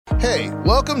Hey,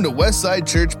 welcome to Westside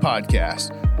Church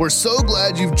Podcast. We're so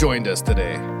glad you've joined us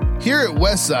today. Here at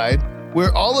Westside,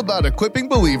 we're all about equipping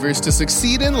believers to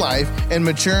succeed in life and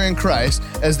mature in Christ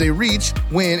as they reach,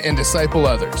 win, and disciple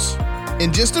others.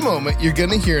 In just a moment, you're going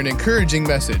to hear an encouraging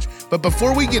message. But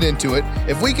before we get into it,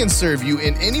 if we can serve you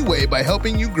in any way by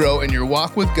helping you grow in your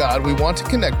walk with God, we want to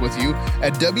connect with you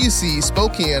at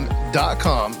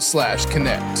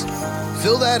wcspokane.com/connect.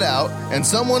 Fill that out, and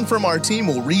someone from our team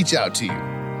will reach out to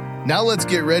you. Now let's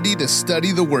get ready to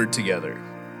study the Word together.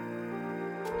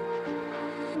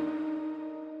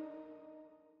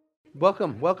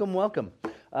 Welcome. I'm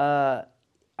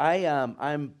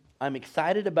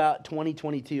excited about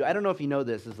 2022. I don't know if you know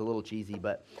this is a little cheesy,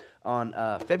 but on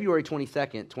February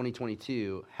 22nd,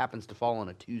 2022 happens to fall on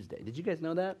a Tuesday. Did you guys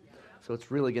know that? So it's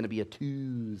really going to be a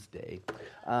Tuesday.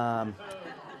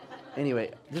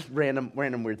 Anyway, just random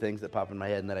weird things that pop in my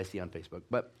head and that I see on Facebook.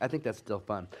 But I think that's still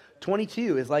fun.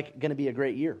 22 is like going to be a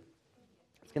great year.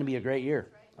 It's going to be a great year.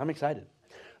 I'm excited.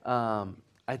 I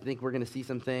think we're going to see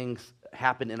some things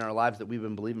happen in our lives that we've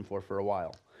been believing for a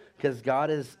while. Because God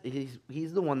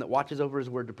He's the one that watches over His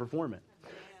word to perform it.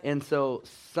 And so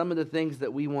some of the things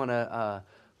that we want to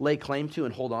lay claim to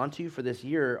and hold on to for this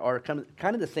year are kind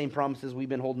of the same promises we've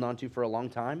been holding on to for a long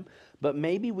time, but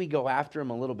maybe we go after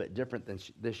them a little bit different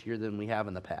this year than we have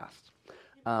in the past.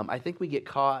 I think we get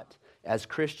caught as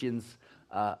Christians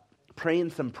praying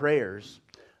some prayers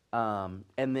and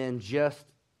then just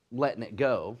letting it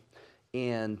go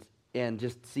and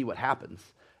just see what happens.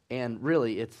 And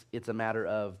really, it's a matter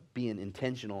of being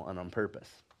intentional and on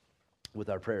purpose with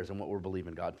our prayers and what we're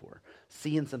believing God for.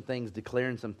 Seeing some things,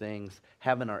 declaring some things,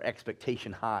 having our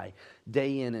expectation high,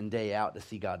 day in and day out to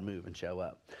see God move and show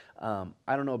up.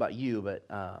 I don't know about you, but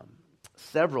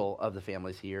several of the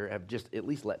families here have just at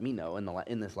least let me know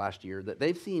in this last year that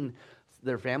they've seen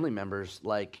their family members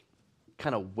like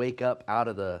kind of wake up out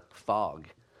of the fog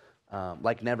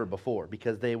like never before,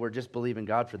 because they were just believing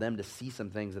God for them to see some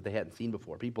things that they hadn't seen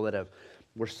before. People that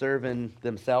were serving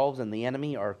themselves and the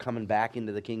enemy are coming back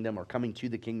into the kingdom or coming to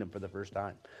the kingdom for the first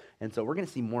time. And so we're going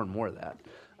to see more and more of that.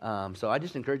 So I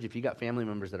just encourage you, if you got family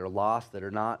members that are lost, that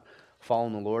are not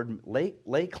following the Lord,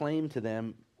 lay claim to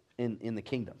them in the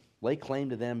kingdom. Lay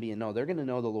claim to them they're going to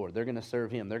know the Lord. They're going to serve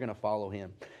Him. They're going to follow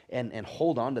Him. And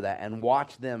hold on to that and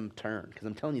watch them turn. Because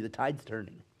I'm telling you, the tide's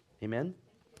turning. Amen?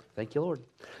 Thank you, Lord.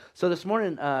 So this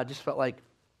morning, just felt like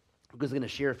I was going to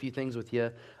share a few things with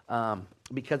you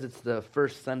because it's the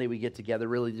first Sunday we get together,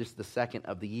 really just the second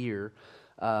of the year,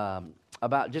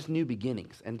 about just new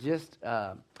beginnings and just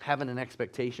having an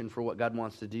expectation for what God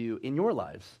wants to do in your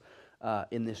lives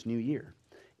in this new year.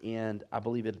 And I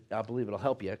believe it'll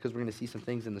help you because we're going to see some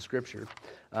things in the Scripture,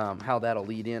 how that'll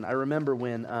lead in. I remember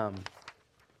when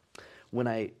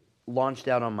I launched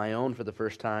out on my own for the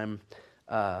first time.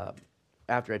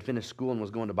 After I'd finished school and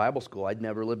was going to Bible school, I'd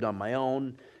never lived on my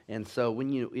own, and so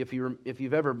if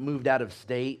you've ever moved out of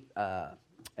state and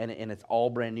it's all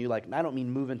brand new, like, and I don't mean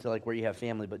moving to like where you have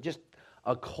family, but just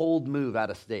a cold move out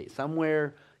of state,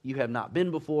 somewhere you have not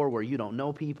been before, where you don't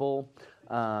know people.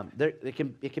 It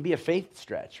can be a faith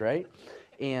stretch, right?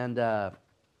 And I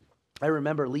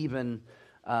remember leaving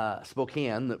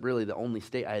Spokane, really the only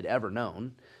state I had ever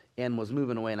known, and was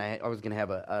moving away, and I was going to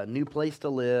have a new place to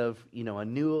live, a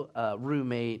new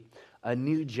roommate, a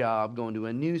new job, going to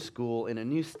a new school in a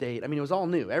new state. I mean, it was all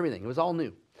new, everything. It was all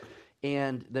new.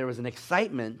 And there was an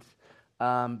excitement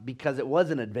because it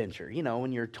was an adventure.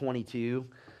 When you're 22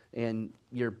 and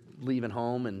you're leaving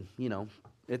home and,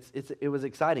 it was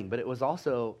exciting, but it was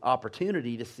also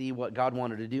opportunity to see what God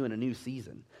wanted to do in a new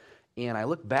season. And I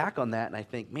look back on that and I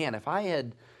think, man, if I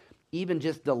had even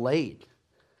just delayed,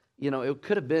 it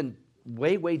could have been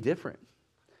way, way different.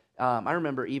 I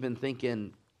remember even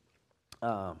thinking,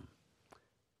 that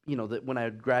when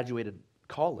I graduated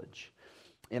college,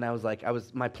 and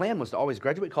my plan was to always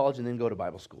graduate college and then go to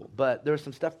Bible school. But there was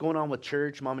some stuff going on with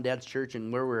church, Mom and Dad's church,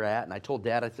 and where we're at. And I told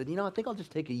Dad, I said, I think I'll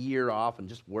just take a year off and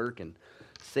just work and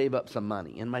save up some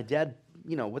money. And my dad,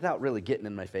 without really getting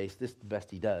in my face, this is the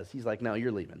best he does. He's like, no,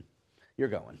 you're leaving. You're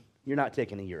going. You're not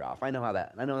taking a year off. I know how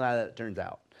that turns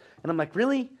out. And I'm like,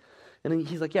 really? And then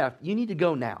he's like, yeah, you need to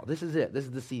go now. This is it. This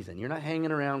is the season. You're not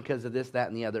hanging around because of this, that,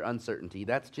 and the other uncertainty.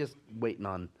 That's just waiting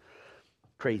on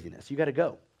craziness. You got to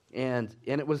go. And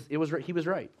he was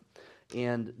right.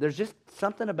 And there's just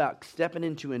something about stepping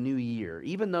into a new year,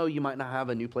 even though you might not have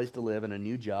a new place to live and a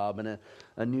new job and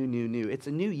a new. It's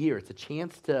a new year. It's a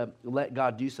chance to let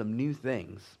God do some new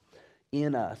things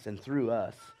in us and through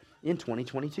us in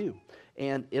 2022.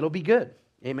 And it'll be good.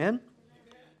 Amen?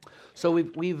 So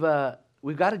we've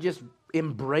got to just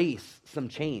embrace some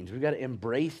change. We've got to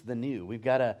embrace the new. We've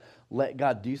got to let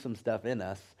God do some stuff in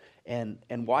us and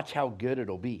watch how good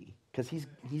it'll be. Because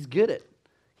he's good at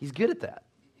that.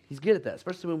 He's good at that,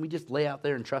 especially when we just lay out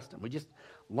there and trust him. We just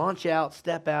launch out,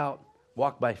 step out,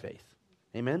 walk by faith.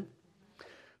 Amen?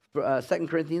 2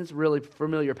 Corinthians, really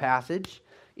familiar passage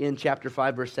in chapter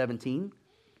 5, verse 17.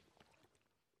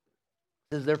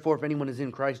 It says, therefore, if anyone is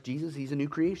in Christ Jesus, he's a new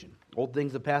creation. Old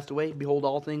things have passed away. Behold,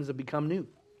 all things have become new.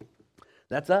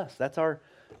 That's us. That's our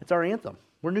anthem.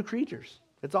 We're new creatures.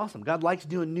 It's awesome. God likes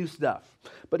doing new stuff.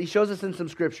 But he shows us in some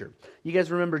scripture. You guys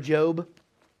remember Job?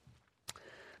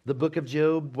 The book of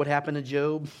Job, what happened to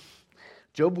Job?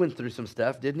 Job went through some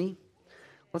stuff, didn't he?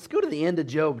 Let's go to the end of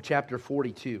Job, chapter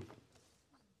 42.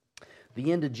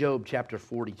 The end of Job, chapter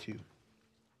 42.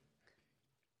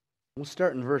 We'll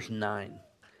start in verse 9.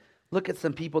 Look at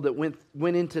some people that went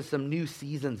into some new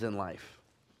seasons in life.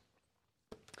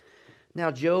 Now,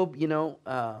 Job,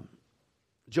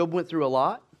 Job went through a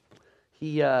lot.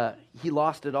 He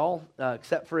lost it all,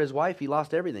 except for his wife. He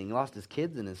lost everything. He lost his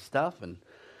kids and his stuff and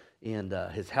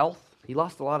his health. He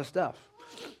lost a lot of stuff.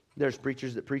 There's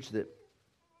preachers that preach that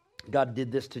God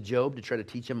did this to Job to try to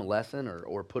teach him a lesson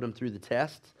or put him through the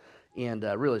test. And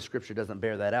really, Scripture doesn't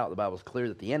bear that out. The Bible's clear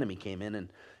that the enemy came in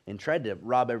and tried to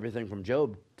rob everything from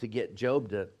Job to get Job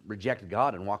to reject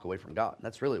God and walk away from God. And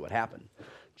that's really what happened.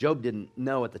 Job didn't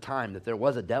know at the time that there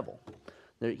was a devil.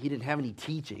 He didn't have any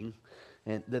teaching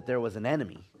and that there was an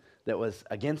enemy that was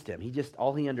against him.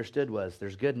 All he understood was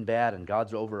there's good and bad and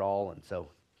God's over all. And so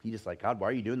he just like, God, why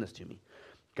are you doing this to me?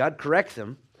 God corrects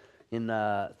him in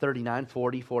 39,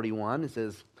 40, 41. It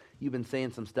says, you've been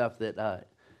saying some stuff that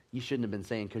you shouldn't have been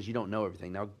saying because you don't know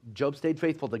everything. Now, Job stayed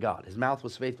faithful to God. His mouth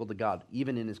was faithful to God,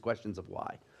 even in his questions of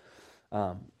why.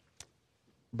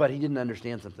 But he didn't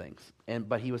understand some things.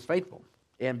 But he was faithful.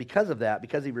 And because of that,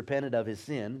 because he repented of his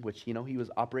sin, which, he was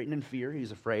operating in fear. He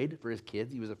was afraid for his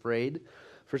kids. He was afraid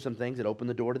for some things that opened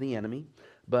the door to the enemy.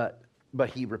 But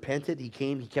he repented. He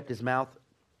kept his mouth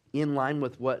in line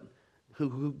with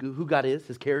who God is,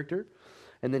 his character.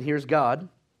 And then here's God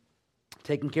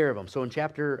taking care of him. So in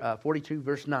chapter 42,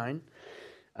 verse 9,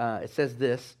 it says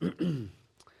this.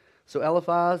 So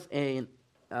Eliphaz the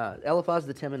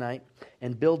Temanite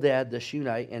and Bildad the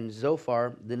Shunite and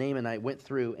Zophar the Naamanite went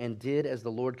through and did as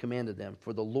the Lord commanded them,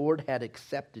 for the Lord had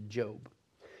accepted Job.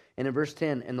 And in verse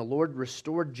 10, and the Lord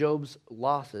restored Job's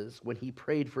losses when he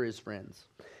prayed for his friends.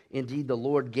 Indeed, the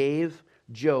Lord gave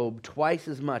Job twice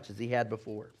as much as he had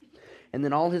before. And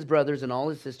then all his brothers and all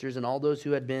his sisters and all those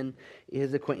who had been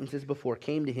his acquaintances before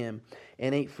came to him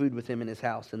and ate food with him in his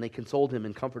house. And they consoled him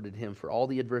and comforted him for all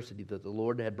the adversity that the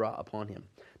Lord had brought upon him.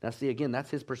 Now see, again, that's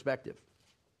his perspective.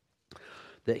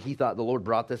 That he thought the Lord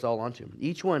brought this all onto him.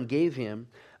 Each one gave him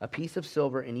a piece of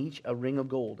silver and each a ring of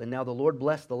gold. And now the Lord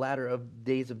blessed the latter of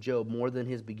days of Job more than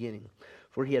his beginning.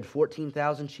 For he had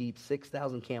 14,000 sheep,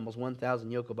 6,000 camels,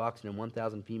 1,000 yoke of oxen, and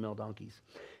 1,000 female donkeys.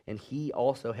 And he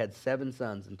also had 7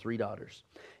 sons and 3 daughters.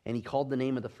 And he called the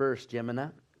name of the first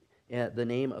Jemina, the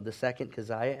name of the second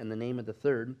Keziah, and the name of the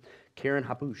third Karen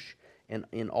Hapush. And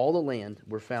in all the land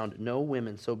were found no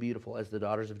women so beautiful as the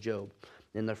daughters of Job.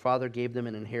 And their father gave them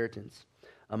an inheritance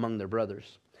among their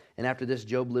brothers. And after this,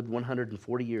 Job lived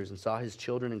 140 years and saw his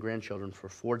children and grandchildren for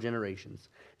 4 generations.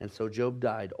 And so Job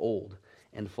died old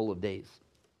and full of days.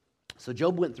 So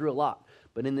Job went through a lot.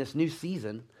 But in this new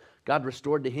season, God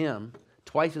restored to him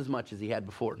twice as much as he had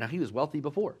before. Now, he was wealthy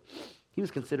before. He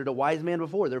was considered a wise man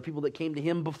before. There were people that came to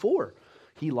him before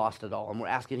he lost it all and were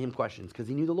asking him questions because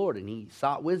he knew the Lord and he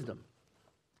sought wisdom.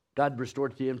 God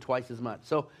restored to him twice as much.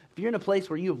 So if you're in a place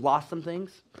where you've lost some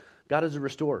things, God is a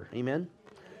restorer. Amen?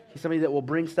 He's somebody that will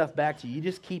bring stuff back to you. You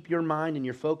just keep your mind and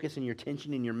your focus and your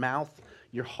attention and your mouth,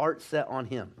 your heart set on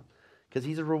him because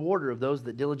he's a rewarder of those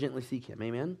that diligently seek him.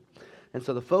 Amen? And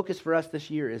so the focus for us this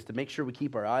year is to make sure we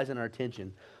keep our eyes and our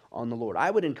attention on the Lord. I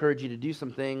would encourage you to do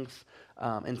some things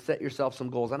and set yourself some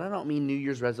goals. And I don't mean New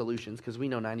Year's resolutions because we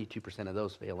know 92% of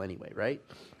those fail anyway, right?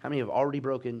 How many have already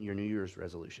broken your New Year's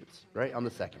resolutions, right? I'm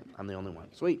the second. I'm the only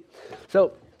one. Sweet.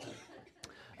 So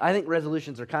I think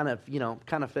resolutions are kind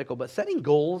of fickle, but setting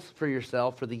goals for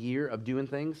yourself for the year of doing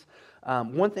things.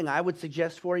 One thing I would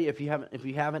suggest for you, if you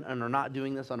haven't and are not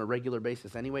doing this on a regular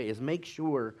basis anyway, is make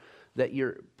sure that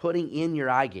you're putting in your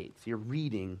eye gates. You're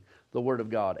reading the Word of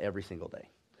God every single day.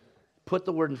 Put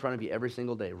the Word in front of you every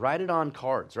single day. Write it on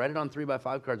cards. Write it on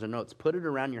 3x5 cards or notes. Put it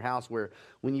around your house where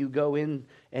when you go in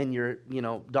and you're,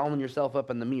 dolling yourself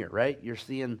up in the mirror, right? You're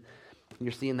seeing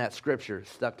You're seeing that scripture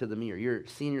stuck to the mirror. You're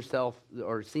seeing yourself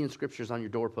or seeing scriptures on your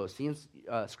doorpost, seeing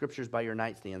scriptures by your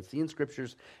nightstand, seeing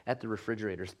scriptures at the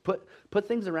refrigerators. Put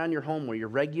things around your home where you're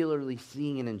regularly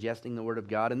seeing and ingesting the Word of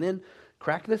God, and then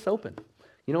crack this open.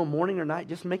 Morning or night,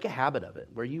 just make a habit of it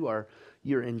where you're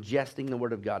ingesting the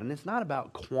Word of God. And it's not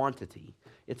about quantity.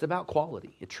 It's about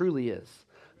quality. It truly is.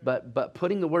 But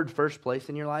putting the Word first place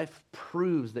in your life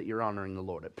proves that you're honoring the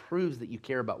Lord. It proves that you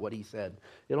care about what He said.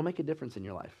 It'll make a difference in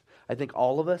your life. I think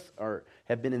all of us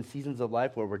have been in seasons of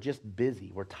life where we're just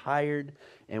busy. We're tired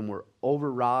and we're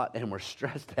overwrought and we're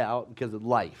stressed out because of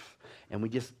life. And we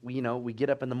get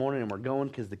up in the morning and we're going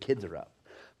because the kids are up.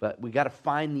 But we got to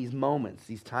find these moments,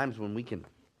 these times when we can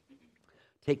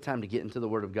take time to get into the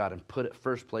Word of God and put it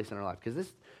first place in our life.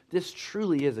 Because this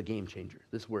truly is a game changer,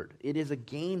 this Word. It is a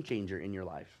game changer in your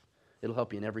life. It'll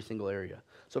help you in every single area.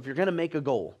 So if you're going to make a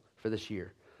goal for this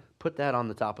year, put that on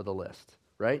the top of the list,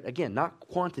 right? Again, not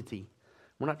quantity.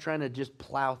 We're not trying to just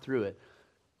plow through it.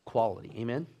 Quality.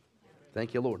 Amen?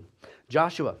 Thank you, Lord.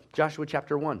 Joshua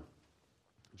chapter 1.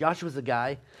 Joshua's a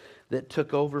guy that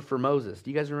took over for Moses.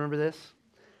 Do you guys remember this?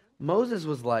 Moses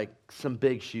was like some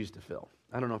big shoes to fill.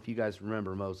 I don't know if you guys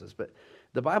remember Moses, but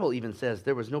the Bible even says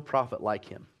there was no prophet like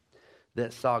him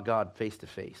that saw God face to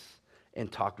face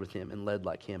and talked with him and led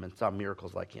like him and saw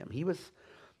miracles like him.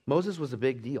 Moses was a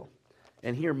big deal.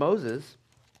 And here Moses,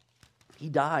 he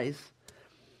dies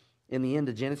in the end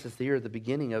of Genesis here at the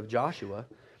beginning of Joshua,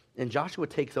 and Joshua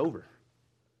takes over.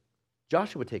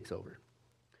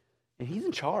 And he's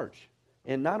in charge.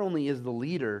 And not only is the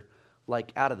leader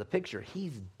like out of the picture,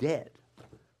 he's dead.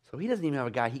 So he doesn't even have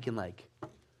a guy he can like,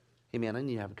 hey man, I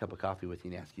need to have a cup of coffee with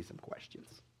you and ask you some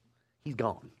questions. He's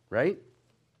gone, right?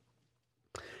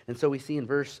 And so we see in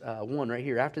verse 1 right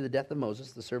here, after the death of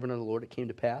Moses, the servant of the Lord, it came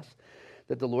to pass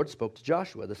that the Lord spoke to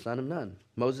Joshua, the son of Nun,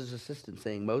 Moses' assistant,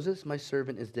 saying, Moses, my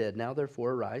servant, is dead. Now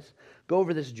therefore arise, go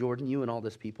over this Jordan, you and all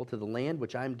this people, to the land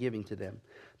which I am giving to them,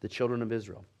 the children of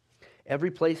Israel.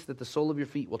 Every place that the sole of your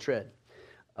feet will tread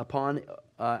upon,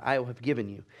 I have given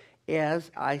you,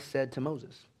 as I said to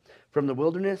Moses. From the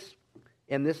wilderness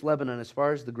and this Lebanon, as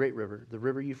far as the great river, the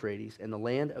river Euphrates, and the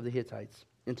land of the Hittites,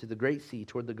 into the great sea,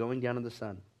 toward the going down of the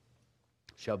sun,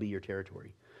 shall be your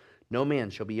territory. No man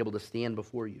shall be able to stand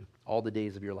before you all the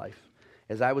days of your life.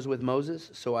 As I was with Moses,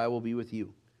 so I will be with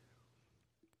you.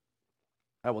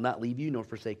 I will not leave you nor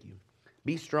forsake you.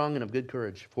 Be strong and of good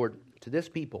courage, for to this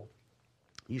people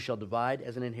you shall divide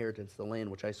as an inheritance the land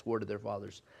which I swore to their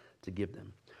fathers to give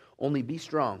them. Only be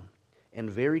strong and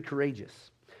very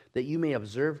courageous, that you may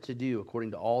observe to do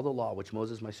according to all the law which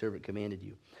Moses my servant commanded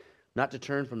you, not to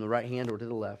turn from the right hand or to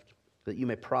the left, that you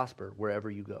may prosper wherever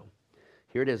you go.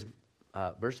 Here it is,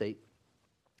 verse 8.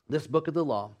 This book of the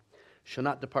law shall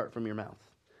not depart from your mouth,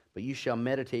 but you shall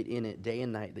meditate in it day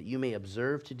and night, that you may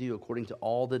observe to do according to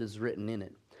all that is written in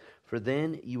it. For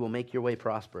then you will make your way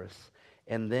prosperous,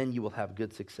 and then you will have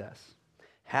good success.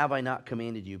 Have I not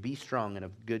commanded you? Be strong and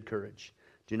of good courage.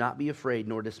 Do not be afraid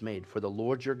nor dismayed, for the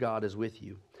Lord your God is with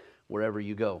you wherever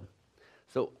you go.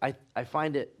 So I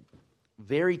find it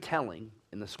very telling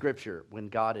in the scripture when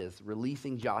God is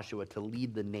releasing Joshua to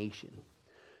lead the nation,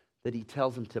 that he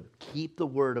tells him to keep the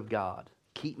word of God,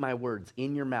 keep my words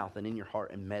in your mouth and in your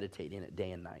heart and meditate in it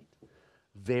day and night.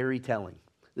 Very telling.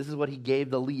 This is what he gave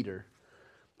the leader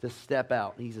to step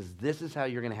out. He says, this is how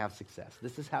you're going to have success.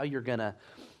 This is how you're going to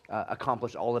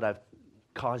accomplish all that I've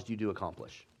caused you to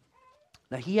accomplish.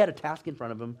 Now, he had a task in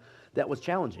front of him that was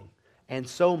challenging, and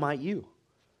so might you.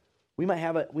 We might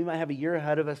have a year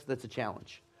ahead of us that's a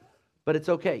challenge, but it's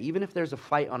okay. Even if there's a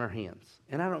fight on our hands,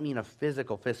 and I don't mean a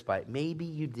physical fist fight. Maybe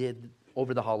you did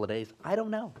over the holidays. I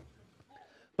don't know.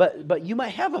 But you might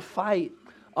have a fight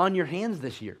on your hands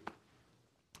this year.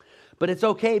 But it's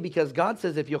okay, because God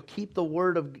says if you'll keep the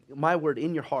word of my word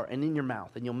in your heart and in your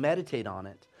mouth and you'll meditate on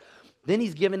it, then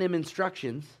he's given him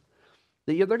instructions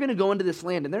that they're going to go into this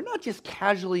land, and they're not just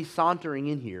casually sauntering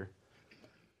in here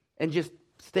and just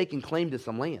staking claim to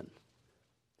some land.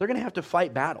 They're going to have to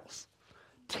fight battles,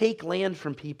 take land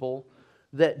from people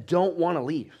that don't want to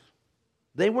leave.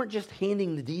 They weren't just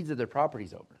handing the deeds of their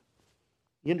properties over.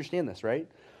 You understand this, right?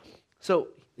 So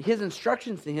his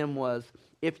instructions to him was,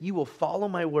 if you will follow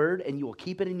my word and you will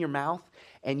keep it in your mouth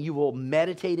and you will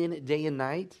meditate in it day and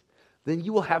night, then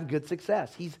you will have good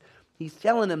success. He's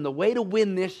telling them the way to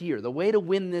win this year, the way to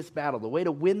win this battle, the way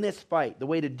to win this fight, the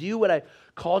way to do what I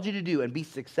called you to do and be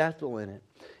successful in it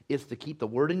is to keep the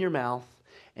word in your mouth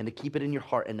and to keep it in your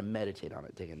heart and to meditate on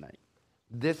it day and night.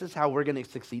 This is how we're going to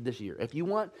succeed this year. If you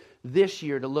want this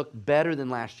year to look better than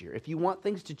last year, if you want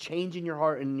things to change in your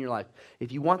heart and in your life,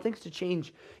 if you want things to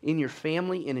change in your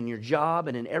family and in your job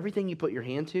and in everything you put your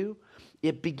hand to,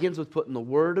 it begins with putting the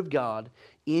Word of God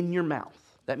in your mouth.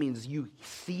 That means you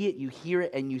see it, you hear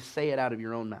it, and you say it out of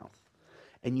your own mouth.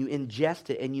 And you ingest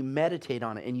it, and you meditate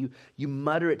on it, and you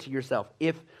mutter it to yourself.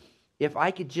 If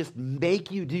I could just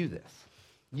make you do this,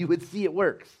 you would see it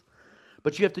works.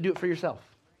 But you have to do it for yourself.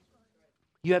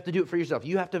 You have to do it for yourself.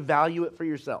 You have to value it for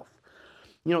yourself.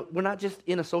 You know, we're not just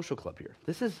in a social club here.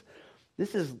 This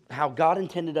is how God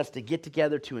intended us to get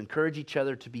together, to encourage each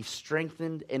other, to be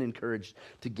strengthened and encouraged,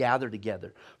 to gather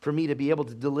together. For me to be able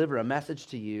to deliver a message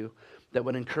to you that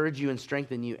would encourage you and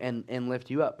strengthen you and lift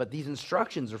you up. But these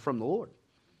instructions are from the Lord.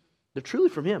 They're truly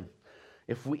from Him.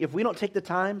 If we don't take the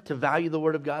time to value the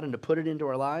Word of God and to put it into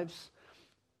our lives,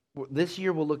 this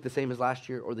year will look the same as last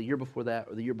year or the year before that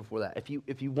or the year before that.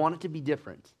 If you want it to be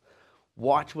different,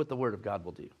 watch what the Word of God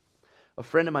will do. A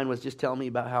friend of mine was just telling me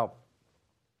about how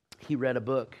he read a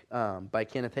book by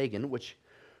Kenneth Hagin, which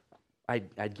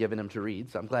I'd given him to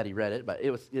read, so I'm glad he read it, but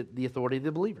it was The Authority of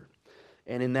the Believer.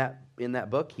 And in that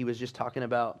book, he was just talking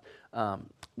about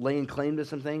laying claim to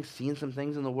some things, seeing some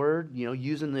things in the Word,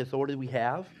 using the authority we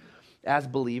have as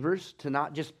believers to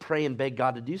not just pray and beg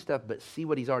God to do stuff, but see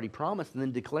what He's already promised and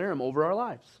then declare them over our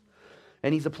lives.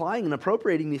 And he's applying and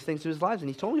appropriating these things to his lives. And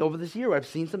he told me over this year, I've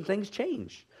seen some things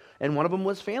change. And one of them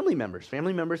was family members.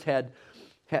 Family members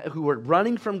who were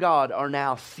running from God are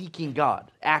now seeking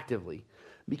God actively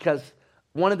because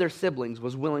one of their siblings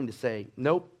was willing to say,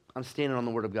 nope, I'm standing on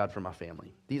the Word of God for my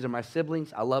family. These are my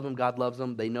siblings. I love them. God loves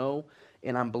them. They know,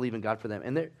 and I'm believing God for them.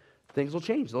 And things will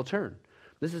change. They'll turn.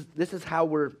 This is how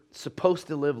we're supposed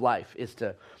to live life, is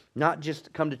to not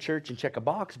just come to church and check a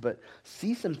box, but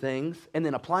see some things and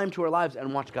then apply them to our lives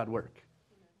and watch God work.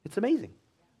 It's amazing.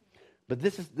 But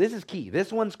this is key.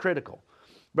 This one's critical.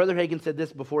 Brother Hagin said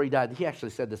this before he died. He actually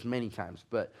said this many times,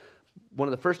 but one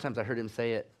of the first times I heard him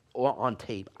say it on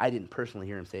tape, I didn't personally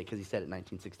hear him say it because he said it in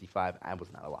 1965. I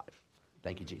was not alive.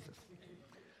 Thank you, Jesus.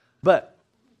 But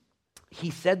he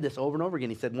said this over and over again.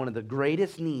 He said one of the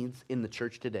greatest needs in the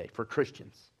church today for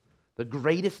Christians, the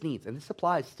greatest needs, and this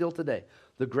applies still today,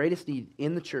 the greatest need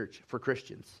in the church for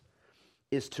Christians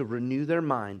is to renew their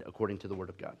mind according to the Word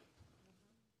of God.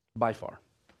 By far.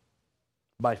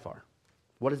 By far.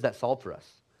 What does that solve for us?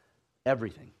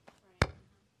 Everything.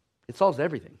 It solves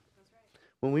everything.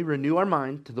 When we renew our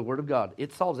mind to the Word of God,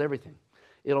 it solves everything.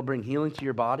 It'll bring healing to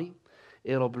your body.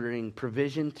 It'll bring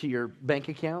provision to your bank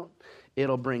account.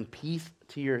 It'll bring peace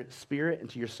to your spirit and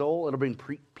to your soul. It'll bring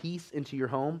peace into your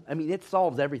home. I mean, it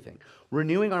solves everything.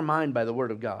 Renewing our mind by the Word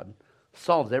of God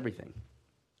solves everything.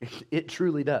 It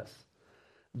truly does.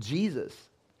 Jesus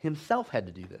himself had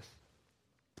to do this.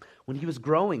 When he was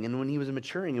growing and when he was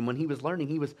maturing and when he was learning,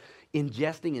 he was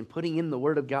ingesting and putting in the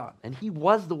Word of God. And he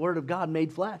was the Word of God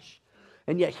made flesh.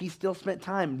 And yet he still spent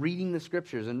time reading the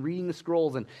Scriptures and reading the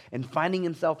scrolls and finding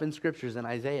himself in Scriptures in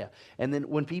Isaiah. And then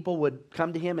when people would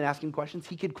come to him and ask him questions,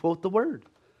 he could quote the Word.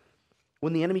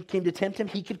 When the enemy came to tempt him,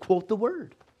 he could quote the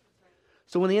Word.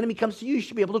 So when the enemy comes to you, you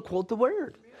should be able to quote the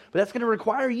Word. But that's going to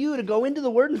require you to go into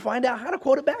the Word and find out how to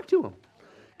quote it back to him.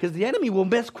 Because the enemy will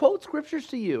misquote Scriptures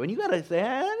to you. And you got to say,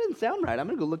 that didn't sound right. I'm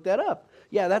going to go look that up.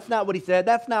 Yeah, that's not what he said.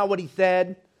 That's not what he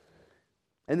said.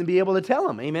 And then be able to tell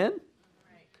him, amen?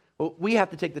 Well, we have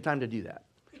to take the time to do that.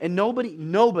 And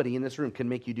nobody in this room can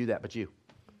make you do that but you.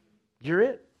 You're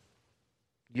it.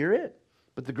 You're it.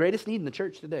 But the greatest need in the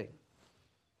church today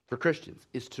for Christians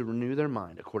is to renew their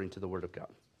mind according to the Word of God.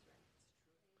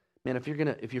 Man, if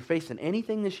you're facing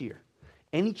anything this year,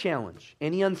 any challenge,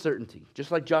 any uncertainty, just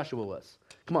like Joshua was,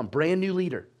 come on, brand new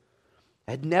leader,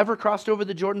 had never crossed over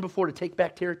the Jordan before to take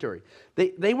back territory.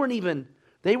 They weren't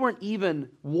even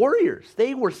warriors.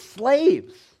 They were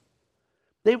slaves.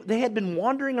 They had been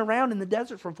wandering around in the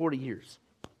desert for 40 years.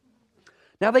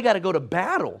 Now they got to go to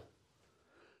battle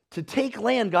to take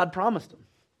land God promised them.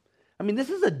 I mean, this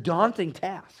is a daunting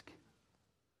task.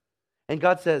 And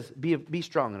God says, be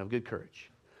strong and of good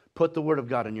courage. Put the Word of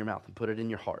God in your mouth and put it in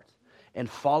your heart. And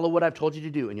follow what I've told you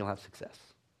to do and you'll have success.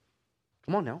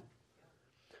 Come on now.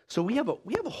 So we have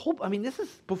a whole, I mean, this is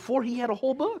before he had a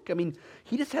whole book. I mean,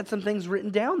 he just had some things written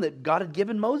down that God had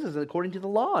given Moses according to the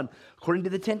law and according to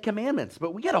the 10 Commandments.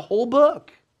 But we got a whole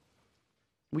book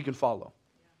we can follow.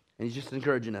 And he's just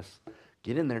encouraging us.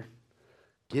 Get in there.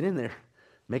 Get in there.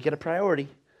 Make it a priority.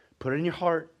 Put it in your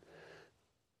heart.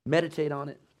 Meditate on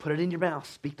it. Put it in your mouth.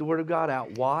 Speak the Word of God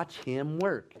out. Watch him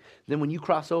work. Then when you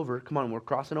cross over, come on, we're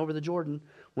crossing over the Jordan.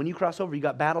 When you cross over, you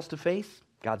got battles to face.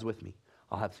 God's with me.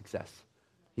 I'll have success.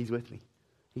 He's with me.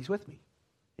 He's with me.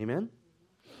 Amen?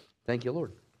 Thank you,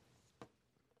 Lord.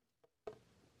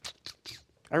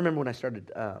 I remember when I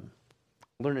started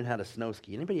learning how to snow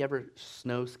ski. Anybody ever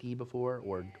snow ski before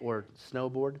or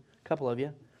snowboard? A couple of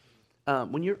you.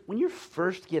 When you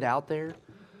first get out there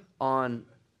on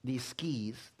these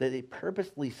skis that they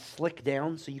purposely slick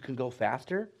down so you can go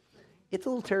faster, it's a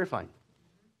little terrifying.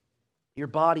 Your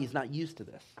body's not used to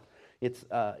this. It's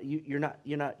you're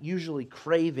not usually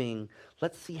craving,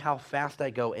 let's see how fast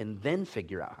I go and then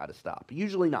figure out how to stop.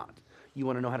 Usually not. You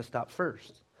want to know how to stop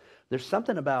first. There's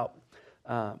something about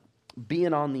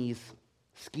being on these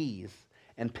skis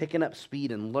and picking up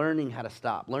speed and learning how to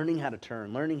stop, learning how to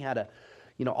turn, learning how to,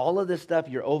 all of this stuff.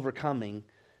 You're overcoming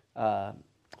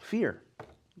fear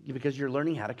because you're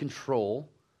learning how to control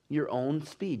your own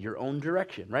speed, your own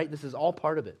direction, right? This is all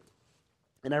part of it.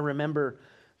 And I remember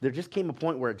there just came a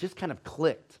point where it just kind of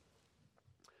clicked,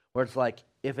 where it's like,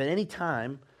 if at any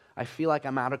time I feel like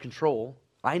I'm out of control,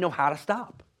 I know how to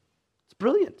stop. It's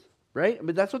brilliant, right? I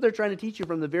mean, that's what they're trying to teach you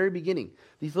from the very beginning.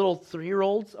 These little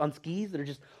 3-year-olds on skis that are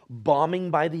just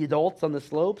bombing by the adults on the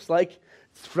slopes, like,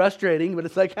 it's frustrating, but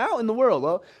it's like, how in the world?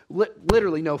 Well,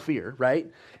 literally no fear,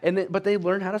 right? But they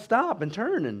learn how to stop and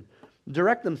turn and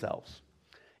direct themselves.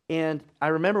 And I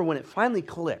remember when it finally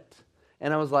clicked,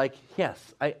 and I was like,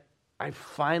 yes, I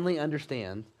finally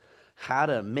understand how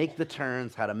to make the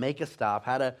turns, how to make a stop,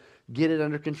 how to get it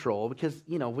under control. Because,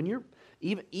 when you're,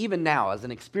 even now as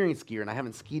an experienced skier, and I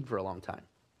haven't skied for a long time,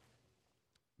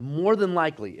 more than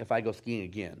likely, if I go skiing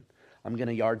again, I'm going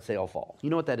to yard sail fall. You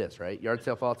know what that is, right? Yard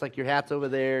sail fall. It's like your hat's over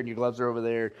there and your gloves are over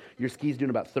there. Your ski's doing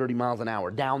about 30 miles an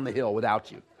hour down the hill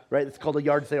without you, right? It's called a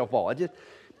yard sail fall.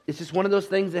 It's just one of those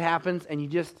things that happens, and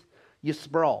you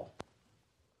sprawl.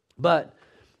 But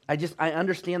I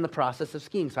understand the process of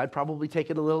skiing, so I'd probably take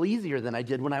it a little easier than I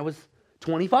did when I was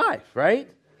 25, right?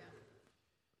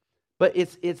 But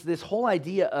it's this whole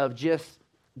idea of just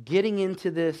getting into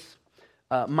this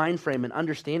mind frame and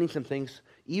understanding some things,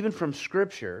 even from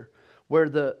Scripture, where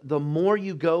the more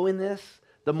you go in this,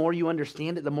 the more you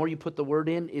understand it, the more you put the word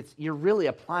in, you're really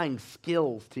applying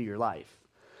skills to your life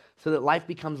so that life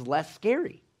becomes less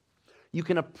scary. You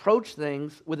can approach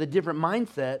things with a different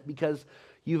mindset because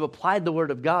you've applied the word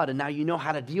of God, and now you know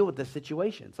how to deal with this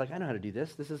situation. It's like, I know how to do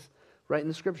this. This is right in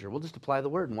the Scripture. We'll just apply the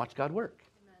word and watch God work.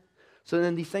 Amen. So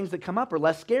then these things that come up are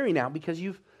less scary now because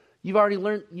you've already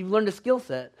learned a skill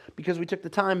set because we took the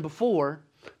time before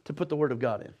to put the word of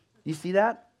God in. You see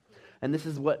that? And this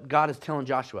is what God is telling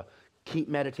Joshua. Keep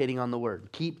meditating on the word.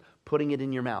 Keep putting it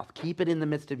in your mouth. Keep it in the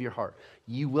midst of your heart.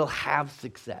 You will have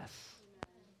success.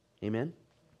 Amen?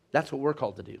 That's what we're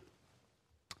called to do.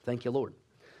 Thank you, Lord.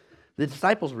 The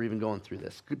disciples were even going through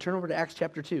this. Turn over to Acts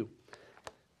chapter 2.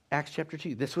 Acts chapter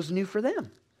 2. This was new for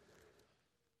them.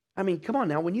 I mean, come on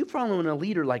now. When you're following a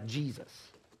leader like Jesus,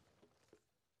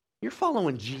 you're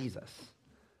following Jesus.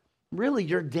 Really,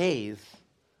 your days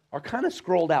are kind of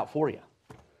scrolled out for you.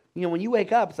 When you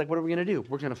wake up, it's like, what are we going to do?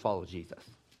 We're going to follow Jesus.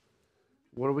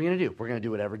 What are we going to do? We're going to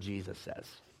do whatever Jesus says,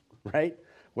 right?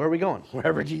 Where are we going?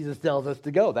 Wherever Jesus tells us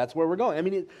to go, that's where we're going. I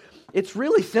mean, it's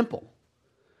really simple.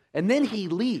 And then he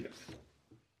leaves,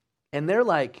 and they're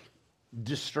like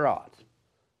distraught,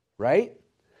 right?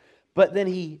 But then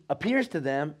he appears to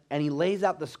them, and he lays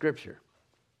out the Scripture.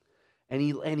 And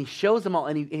he shows them all,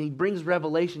 and he brings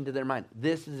revelation to their mind.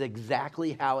 This is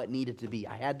exactly how it needed to be.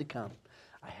 I had to come.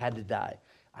 I had to die.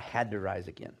 I had to rise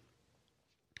again.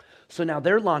 So now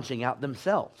they're launching out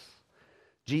themselves.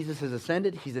 Jesus has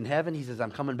ascended. He's in heaven. He says,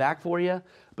 I'm coming back for you,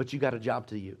 but you got a job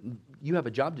to do. You have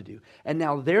a job to do. And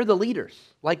now they're the leaders.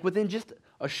 Like within just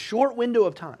a short window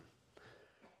of time,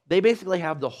 they basically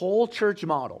have the whole church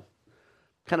model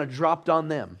kind of dropped on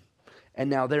them, and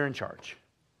now they're in charge.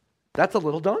 That's a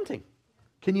little daunting.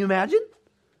 Can you imagine?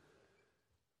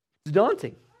 It's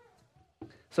daunting.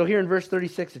 So here in verse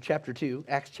 36 of chapter 2,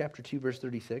 Acts chapter 2, verse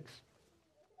 36,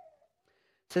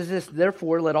 it says this,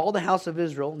 therefore, let all the house of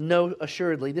Israel know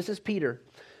assuredly, this is Peter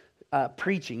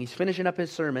preaching. He's finishing up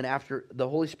his sermon after the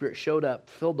Holy Spirit showed up,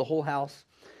 filled the whole house,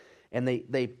 and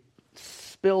they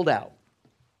spilled out.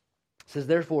 It says,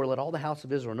 therefore, let all the house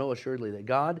of Israel know assuredly that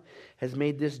God has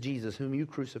made this Jesus, whom you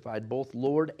crucified, both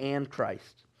Lord and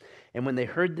Christ. And when they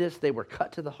heard this, they were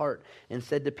cut to the heart and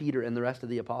said to Peter and the rest of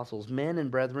the apostles, men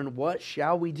and brethren, what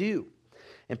shall we do?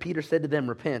 And Peter said to them,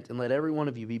 repent, and let every one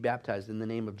of you be baptized in the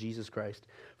name of Jesus Christ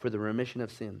for the remission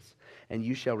of sins, and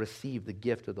you shall receive the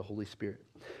gift of the Holy Spirit.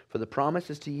 For the promise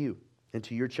is to you and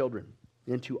to your children,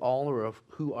 and to all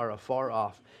who are afar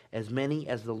off, as many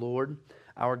as the Lord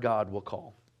our God will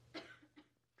call.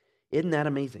 Isn't that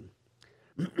amazing?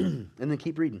 And then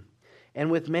keep reading. And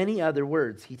with many other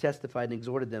words, he testified and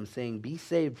exhorted them, saying, "Be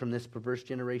saved from this perverse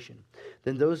generation."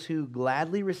 Then those who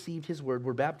gladly received his word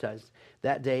were baptized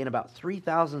that day, and about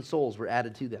 3,000 souls were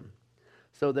added to them.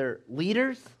 So they're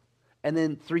leaders, and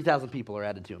then 3,000 people are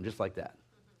added to them, just like that.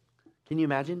 Can you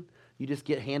imagine? You just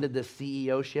get handed the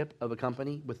CEO-ship of a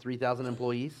company with 3,000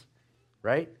 employees,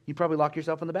 right? You probably lock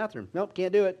yourself in the bathroom. Nope,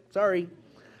 can't do it. Sorry.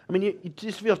 I mean, you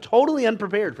just feel totally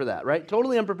unprepared for that, right?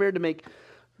 Totally unprepared to make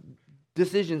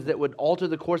decisions that would alter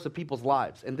the course of people's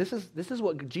lives. And this is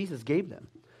what Jesus gave them.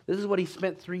 This is what he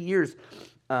spent 3 years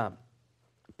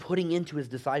putting into his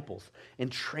disciples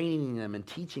and training them and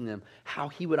teaching them how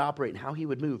he would operate and how he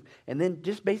would move. And then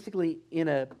just basically in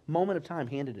a moment of time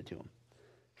handed it to them.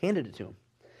 Handed it to them.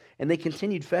 And they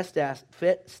continued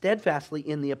steadfastly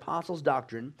in the apostles'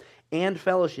 doctrine and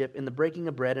fellowship, in the breaking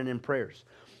of bread and in prayers.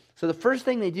 So the first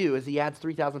thing they do is he adds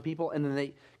 3,000 people, and then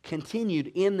they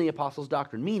continued in the apostles'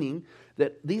 doctrine, meaning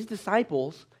that these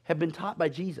disciples have been taught by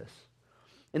Jesus.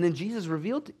 And then Jesus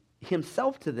revealed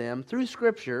himself to them through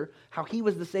Scripture, how he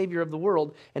was the Savior of the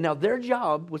world, and now their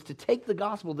job was to take the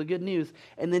gospel, the good news,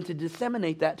 and then to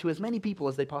disseminate that to as many people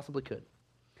as they possibly could.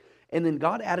 And then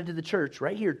God added to the church,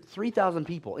 right here, 3,000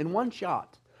 people in one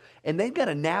shot. And they've got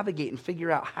to navigate and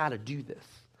figure out how to do this,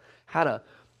 how to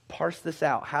parse this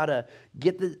out, how to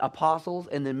get the apostles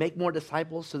and then make more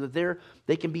disciples so that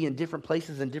they can be in different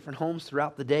places and different homes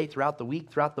throughout the day, throughout the week,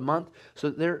 throughout the month, so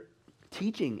that they're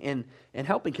teaching and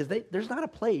helping, because there's not a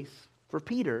place for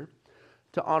Peter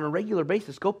to, on a regular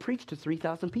basis, go preach to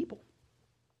 3,000 people.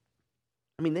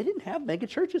 I mean, they didn't have mega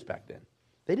churches back then.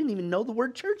 They didn't even know the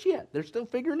word church yet. They're still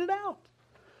figuring it out.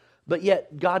 But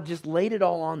yet, God just laid it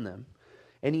all on them,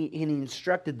 and he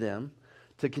instructed them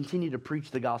to continue to preach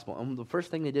the gospel. And the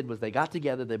first thing they did was they got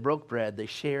together, they broke bread, they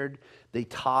shared, they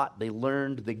taught, they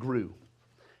learned, they grew.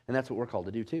 And that's what we're called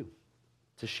to do too.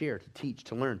 To share, to teach,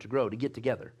 to learn, to grow, to get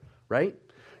together, right?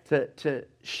 To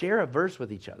share a verse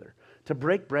with each other, to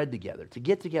break bread together, to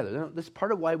get together. This is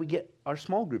part of why we get our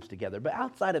small groups together. But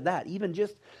outside of that, even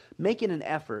just making an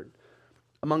effort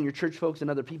among your church folks and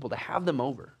other people to have them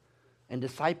over and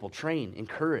disciple, train,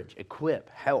 encourage, equip,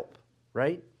 help,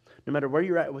 right? No matter where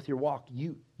you're at with your walk,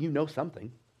 you know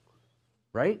something,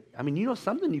 right? I mean, you know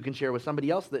something you can share with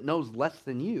somebody else that knows less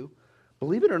than you.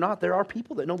 Believe it or not, there are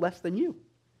people that know less than you.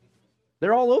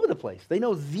 They're all over the place. They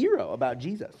know zero about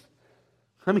Jesus.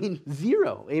 I mean,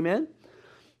 zero, amen?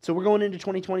 So we're going into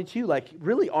 2022 like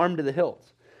really armed to the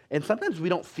hilt. And sometimes we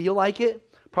don't feel like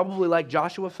it, probably like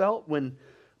Joshua felt when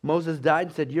Moses died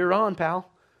and said, "You're on, pal.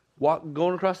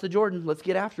 Going across the Jordan. Let's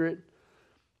get after it."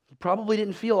 He probably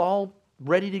didn't feel all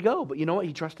ready to go, but you know what?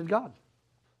 He trusted God.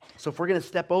 So if we're going to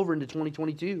step over into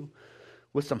 2022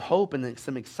 with some hope and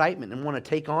some excitement and want to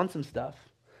take on some stuff,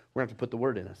 we're going to have to put the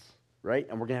word in us, right?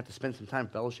 And we're going to have to spend some time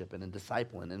fellowshipping and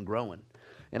discipling and growing.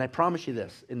 And I promise you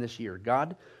this, in this year,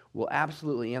 God will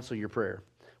absolutely answer your prayer.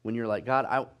 When you're like, "God,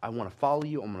 I want to follow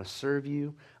you. I want to serve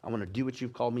you. I want to do what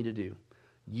you've called me to do.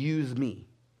 Use me."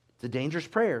 It's a dangerous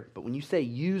prayer, but when you say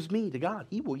 "use me" to God,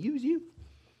 he will use you.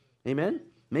 Amen?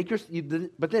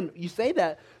 But then you say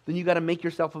that, then you got to make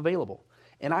yourself available.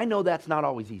 And I know that's not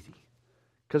always easy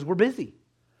because we're busy.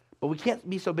 But we can't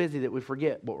be so busy that we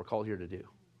forget what we're called here to do.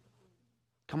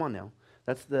 Come on now.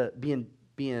 That's the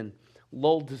being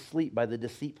lulled to sleep by the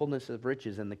deceitfulness of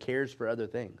riches and the cares for other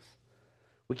things.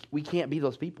 We can't be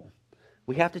those people.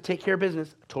 We have to take care of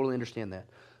business. I totally understand that.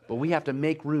 But we have to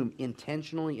make room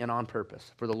intentionally and on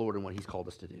purpose for the Lord and what he's called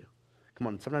us to do. Come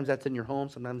on, sometimes that's in your home,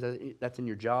 sometimes that's in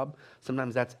your job,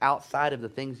 sometimes that's outside of the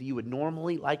things you would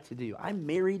normally like to do. I'm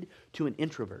married to an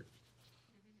introvert.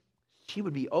 She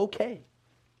would be okay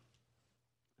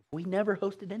if we never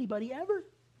hosted anybody ever.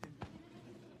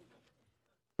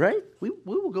 Right? We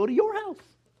will go to your house.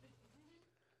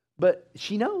 But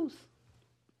she knows.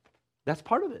 That's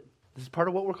part of it. This is part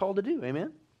of what we're called to do.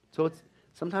 Amen? So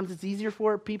sometimes it's easier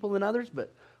for people than others,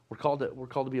 but we're called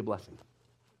to be a blessing.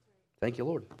 Thank you,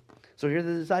 Lord. So here are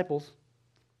the disciples,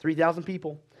 3,000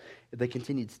 people. They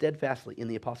continued steadfastly in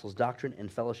the apostles' doctrine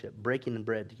and fellowship, breaking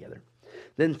bread together.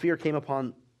 Then fear came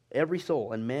upon every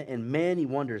soul, and many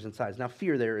wonders and signs. Now,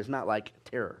 fear there is not like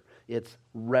terror. It's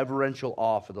reverential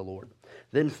awe for the Lord.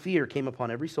 Then fear came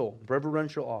upon every soul,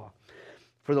 reverential awe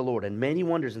for the Lord, and many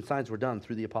wonders and signs were done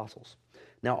through the apostles.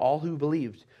 Now all who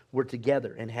believed were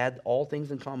together and had all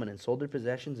things in common, and sold their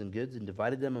possessions and goods and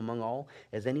divided them among all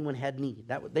as anyone had need.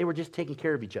 They were just taking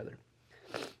care of each other.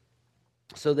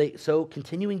 So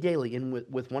continuing daily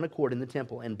with one accord in the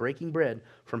temple and breaking bread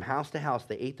from house to house,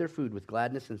 they ate their food with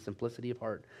gladness and simplicity of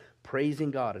heart,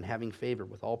 praising God and having favor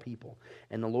with all people.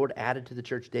 And the Lord added to the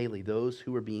church daily those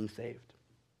who were being saved.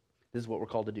 This is what we're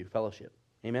called to do, fellowship.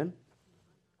 Amen?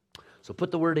 So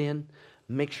put the word in,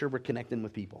 make sure we're connecting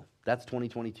with people. That's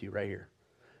 2022 right here.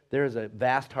 There is a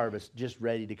vast harvest just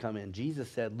ready to come in. Jesus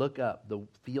said, look up, the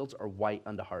fields are white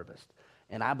unto harvest.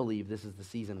 And I believe this is the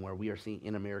season where we are seeing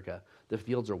in America, the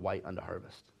fields are white unto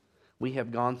harvest. We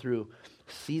have gone through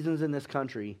seasons in this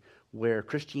country where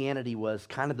Christianity was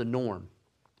kind of the norm,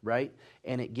 right?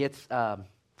 And it gets, the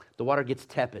water gets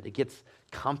tepid, it gets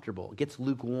comfortable, it gets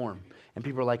lukewarm. And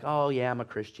people are like, oh yeah, I'm a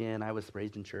Christian, I was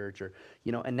raised in church, or,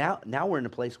 and now we're in a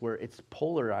place where it's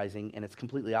polarizing and it's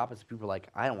completely opposite. People are like,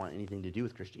 I don't want anything to do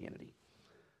with Christianity.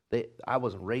 I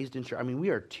wasn't raised in church. I mean, we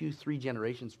are 2-3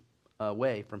 generations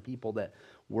away from people that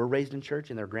were raised in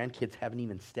church and their grandkids haven't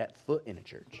even stepped foot in a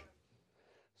church.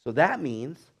 So that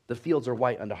means the fields are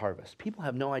white unto harvest. People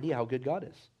have no idea how good God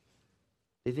is.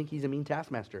 They think he's a mean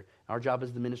taskmaster. Our job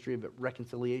is the ministry of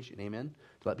reconciliation, amen?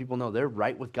 To let people know they're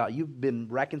right with God. You've been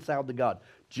reconciled to God.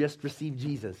 Just receive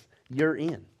Jesus. You're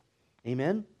in,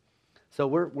 amen? So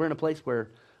we're in a place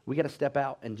where we got to step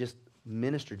out and just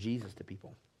minister Jesus to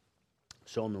people.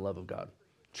 Show them the love of God.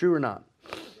 True or not?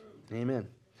 Amen.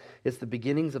 It's the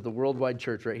beginnings of the worldwide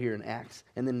church right here in Acts.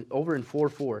 And then over in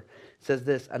 4:4, it says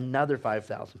this, another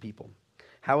 5,000 people.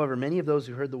 However, many of those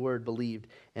who heard the word believed,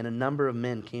 and a number of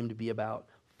men came to be about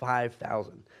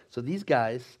 5,000. So these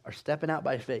guys are stepping out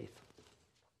by faith,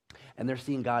 and they're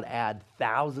seeing God add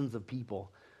thousands of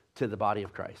people to the body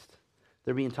of Christ.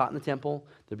 They're being taught in the temple.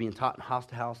 They're being taught in house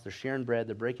to house. They're sharing bread.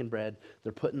 They're breaking bread.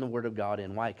 They're putting the word of God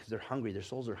in. Why? Because they're hungry. Their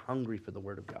souls are hungry for the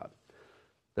word of God.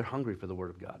 They're hungry for the word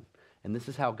of God. And this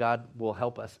is how God will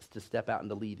help us to step out and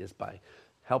to lead, is by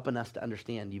helping us to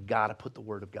understand you've got to put the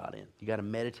word of God in. You got to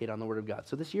meditate on the word of God.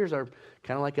 So this year's our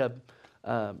kind of like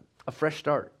a fresh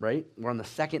start, right? We're on the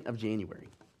 2nd of January.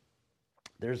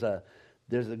 This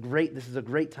is a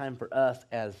great time for us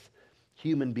as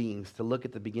human beings to look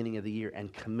at the beginning of the year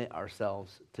and commit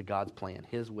ourselves to God's plan,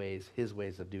 his ways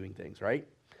of doing things, right?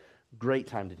 Great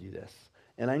time to do this.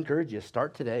 And I encourage you,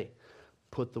 start today.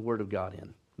 Put the word of God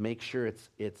in. Make sure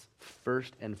it's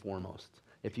first and foremost.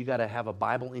 If you got to have a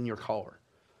Bible in your car,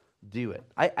 do it.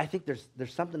 I think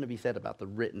there's something to be said about the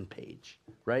written page,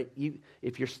 right?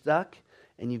 If you're stuck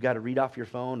and you've got to read off your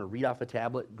phone or read off a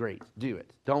tablet, great, do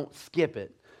it. Don't skip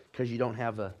it because you don't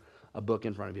have a book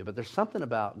in front of you. But there's something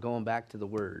about going back to the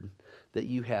word that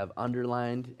you have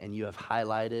underlined and you have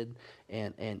highlighted,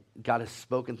 and God has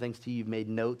spoken things to you. You've made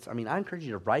notes. I mean, I encourage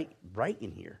you to write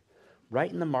in here.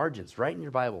 Write in the margins. Write in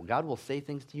your Bible. God will say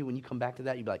things to you. When you come back to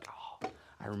that, you'll be like, oh,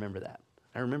 I remember that.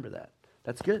 I remember that.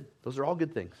 That's good. Those are all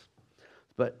good things.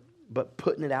 But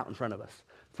putting it out in front of us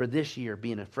for this year,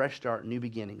 being a fresh start, new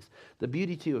beginnings. The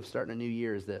beauty, too, of starting a new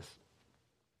year is this.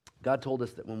 God told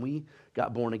us that when we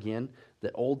got born again,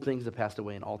 that old things have passed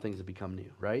away and all things have become new,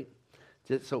 right?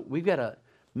 So we've got to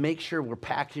make sure we're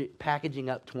packaging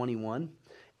up 21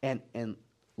 and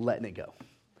letting it go,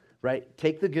 right?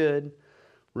 Take the good,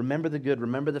 remember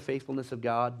the faithfulness of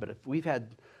God. But if we've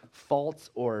had faults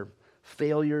or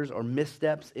failures or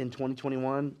missteps in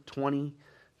 2021,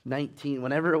 2019,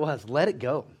 whenever it was, let it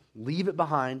go. Leave it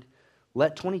behind.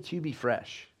 Let 22 be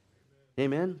fresh.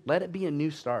 Amen? Let it be a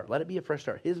new start. Let it be a fresh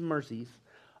start. His mercies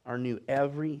are new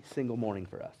every single morning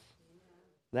for us.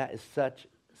 That is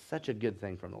such a good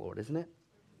thing from the Lord, isn't it?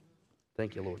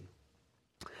 Thank you, Lord.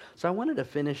 So I wanted to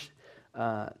finish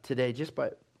today just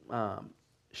by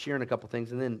sharing a couple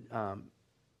things and then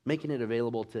making it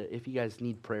available to, if you guys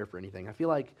need prayer for anything. I feel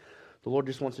like the Lord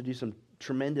just wants to do some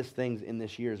tremendous things in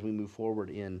this year as we move forward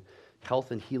in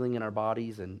health and healing in our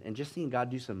bodies, and just seeing God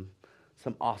do some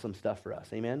awesome stuff for us.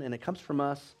 Amen? And it comes from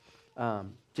us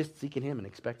just seeking him and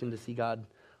expecting to see God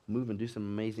move and do some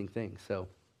amazing things. So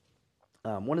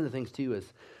one of the things, too,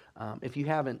 is if you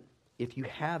haven't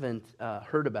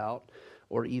heard about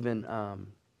or even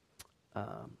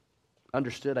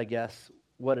understood, I guess,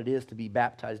 what it is to be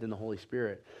baptized in the Holy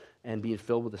Spirit and being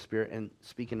filled with the Spirit and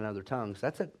speaking in other tongues,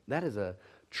 that is a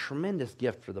tremendous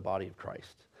gift for the body of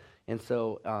Christ. And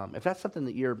so if that's something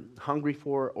that you're hungry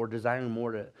for or desiring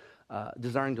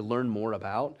to learn more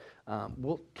about,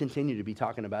 we'll continue to be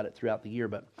talking about it throughout the year.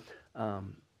 But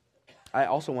I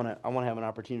also want to have an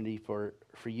opportunity for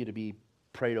you to be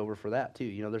prayed over for that too.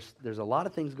 You know, there's a lot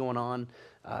of things going on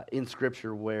in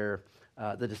Scripture where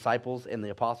the disciples and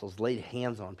the apostles laid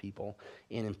hands on people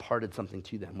and imparted something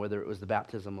to them, whether it was the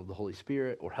baptism of the Holy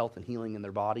Spirit or health and healing in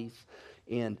their bodies.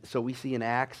 And so we see in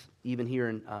Acts, even here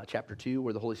in chapter 2,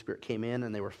 where the Holy Spirit came in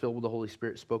and they were filled with the Holy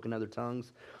Spirit, spoke in other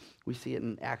tongues. We see it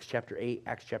in Acts chapter 8,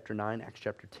 Acts chapter 9, Acts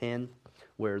chapter 10,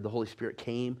 where the Holy Spirit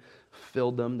came,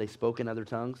 filled them, they spoke in other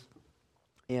tongues.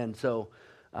 And so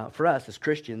for us as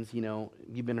Christians, you know,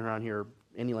 you've been around here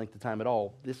any length of time at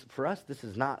all, for us, this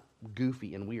is not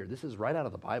goofy and weird. This is right out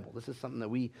of the Bible. This is something that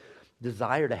we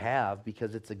desire to have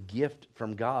because it's a gift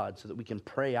from God so that we can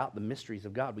pray out the mysteries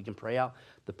of God. We can pray out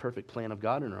the perfect plan of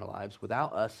God in our lives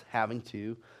without us having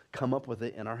to come up with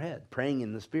it in our head. Praying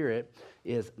in the Spirit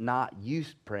is not you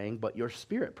praying, but your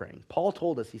spirit praying. Paul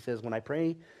told us, he says, when I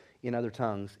pray in other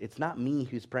tongues, it's not me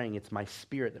who's praying, it's my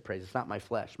spirit that prays. It's not my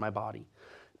flesh, my body.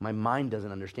 My mind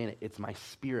doesn't understand it. It's my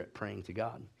spirit praying to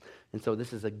God. And so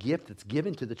this is a gift that's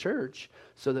given to the church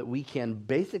so that we can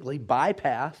basically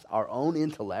bypass our own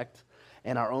intellect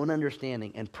and our own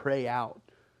understanding and pray out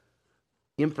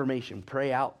information,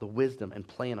 pray out the wisdom and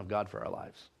plan of God for our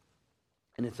lives.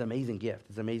 And it's an amazing gift.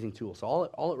 It's an amazing tool. So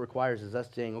all it requires is us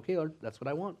saying, okay, Lord, that's what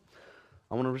I want.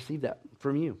 I want to receive that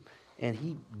from you. And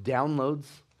he downloads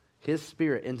his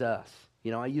spirit into us.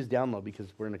 You know, I use download because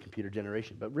we're in a computer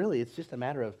generation. But really, it's just a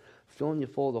matter of filling you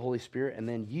full of the Holy Spirit, and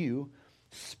then you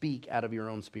speak out of your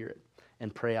own spirit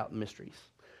and pray out mysteries.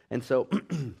 And so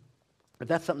if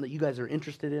that's something that you guys are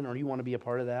interested in or you want to be a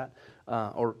part of that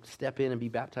or step in and be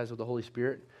baptized with the Holy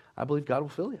Spirit, I believe God will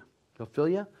fill you. He'll fill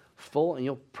you full, and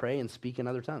you'll pray and speak in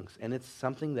other tongues. And it's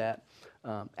something that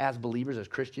as believers, as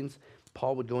Christians,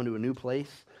 Paul would go into a new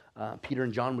place. Peter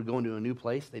and John would go into a new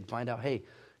place. They'd find out, hey,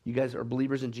 you guys are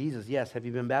believers in Jesus. Yes. Have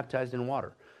you been baptized in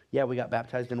water? Yeah, we got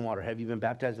baptized in water. Have you been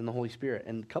baptized in the Holy Spirit?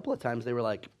 And a couple of times they were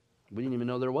like, we didn't even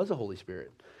know there was a Holy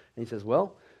Spirit. And he says,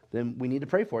 well, then we need to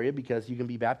pray for you because you can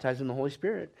be baptized in the Holy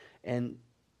Spirit and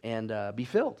be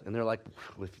filled. And they're like,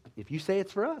 if you say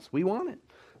it's for us, we want it.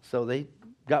 So they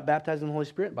got baptized in the Holy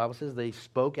Spirit. The Bible says they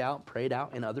spoke out, prayed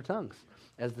out in other tongues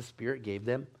as the Spirit gave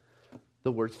them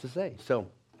the words to say. So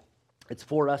it's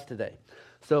for us today.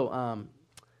 So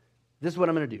this is what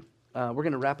I'm going to do. We're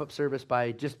going to wrap up service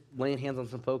by just laying hands on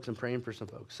some folks and praying for some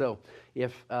folks. So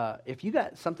if you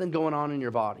got something going on in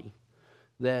your body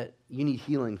that you need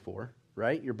healing for,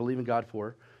 right, you're believing God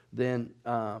for, then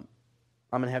I'm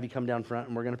going to have you come down front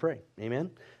and we're going to pray. Amen?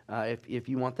 If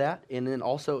you want that. And then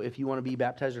also if you want to be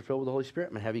baptized or filled with the Holy Spirit,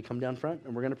 I'm going to have you come down front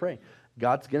and we're going to pray.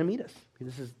 God's going to meet us.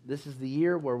 This is the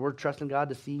year where we're trusting God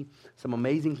to see some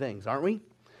amazing things, aren't we?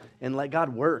 And let God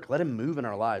work. Let him move in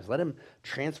our lives. Let him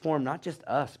transform not just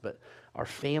us, but our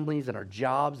families and our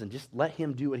jobs, and just let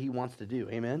him do what he wants to do.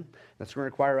 Amen? That's going to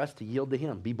require us to yield to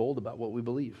him, be bold about what we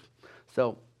believe.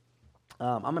 So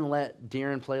I'm going to let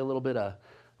Darren play a little bit of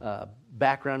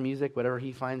background music, whatever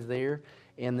he finds there,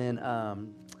 and then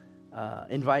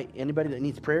invite anybody that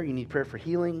needs prayer. You need prayer for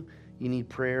healing. You need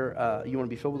prayer. You want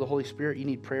to be filled with the Holy Spirit. You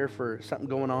need prayer for something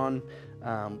going on,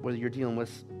 whether you're dealing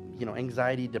with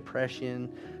anxiety,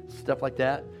 depression, stuff like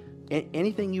that.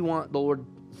 Anything you want the Lord's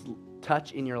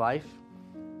touch in your life,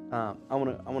 I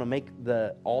want to make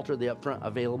the altar, the upfront,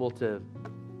 available to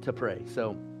pray.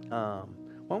 So why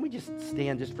don't we just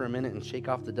stand just for a minute and shake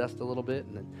off the dust a little bit?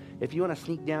 And then if you want to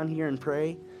sneak down here and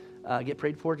pray, get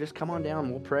prayed for, just come on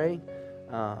down. We'll pray.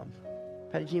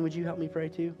 Patty Jean, would you help me pray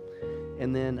too?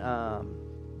 And then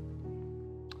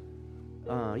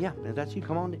yeah, if that's you,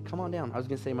 come on down. I was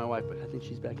going to say my wife, but I think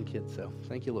she's back in kids, so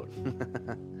thank you, Lord.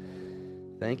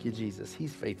 Thank you, Jesus.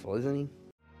 He's faithful, isn't he?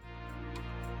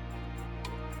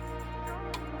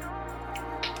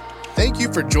 Thank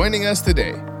you for joining us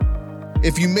today.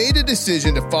 If you made a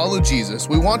decision to follow Jesus,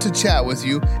 we want to chat with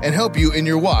you and help you in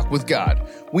your walk with God.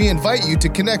 We invite you to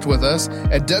connect with us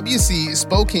at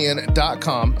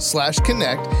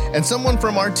wcspokane.com/connect, and someone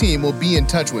from our team will be in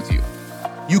touch with you.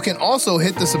 You can also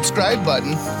hit the subscribe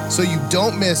button so you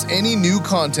don't miss any new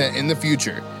content in the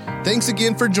future. Thanks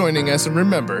again for joining us, and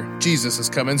remember, Jesus is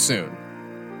coming soon.